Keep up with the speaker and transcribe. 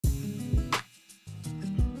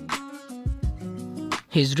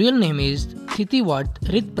His real name is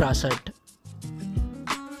Thitiwat.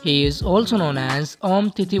 He is also known as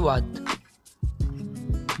Thitiwat.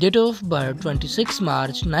 Date of birth 26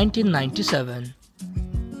 March 1997.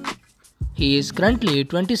 He is currently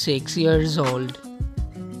 26 years old.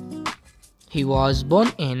 He was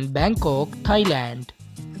born in Bangkok, Thailand.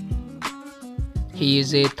 He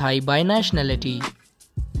is a Thai by nationality.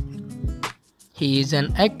 He is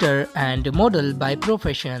an actor and model by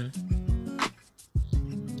profession.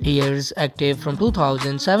 He is active from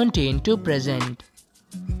 2017 to present.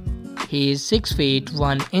 He is 6 feet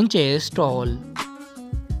 1 inches tall.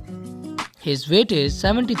 His weight is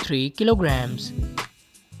 73 kilograms.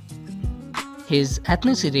 His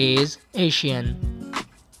ethnicity is Asian.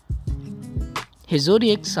 His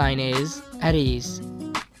zodiac sign is Aries.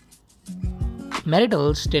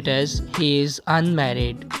 Marital status: he is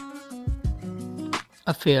unmarried.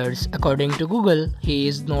 Affairs: according to Google, he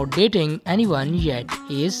is not dating anyone yet.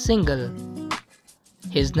 He is single.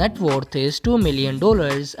 His net worth is $2 million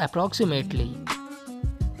approximately.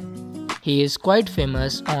 He is quite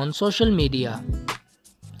famous on social media.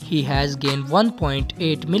 He has gained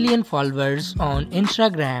 1.8 million followers on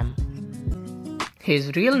Instagram.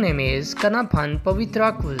 His real name is Kanaphan.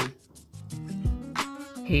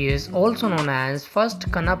 He is also known as First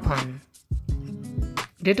Kanaphan.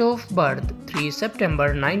 Date of birth 3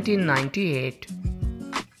 September 1998.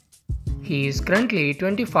 He is currently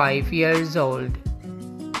 25 years old.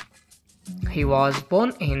 He was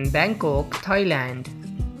born in Bangkok, Thailand.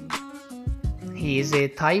 He is a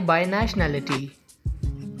Thai by nationality.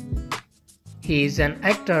 He is an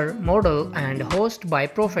actor, model and host by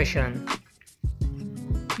profession.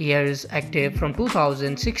 He is active from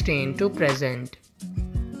 2016 to present.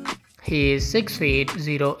 He is 6 feet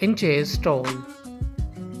 0 inches tall.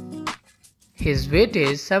 His weight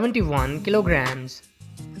is 71 kilograms.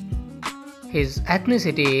 His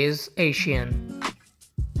ethnicity is Asian.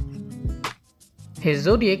 His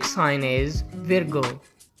zodiac sign is Virgo.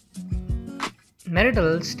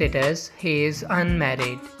 Marital status: he is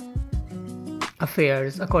unmarried.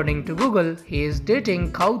 Affairs: according to Google, he is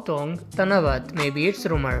dating Kautong Tanawat, maybe it's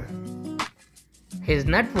rumor. His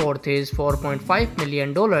net worth is $4.5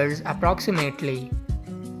 million approximately.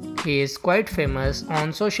 He is quite famous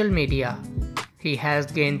on social media. He has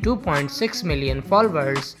gained 2.6 million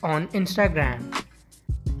followers on Instagram.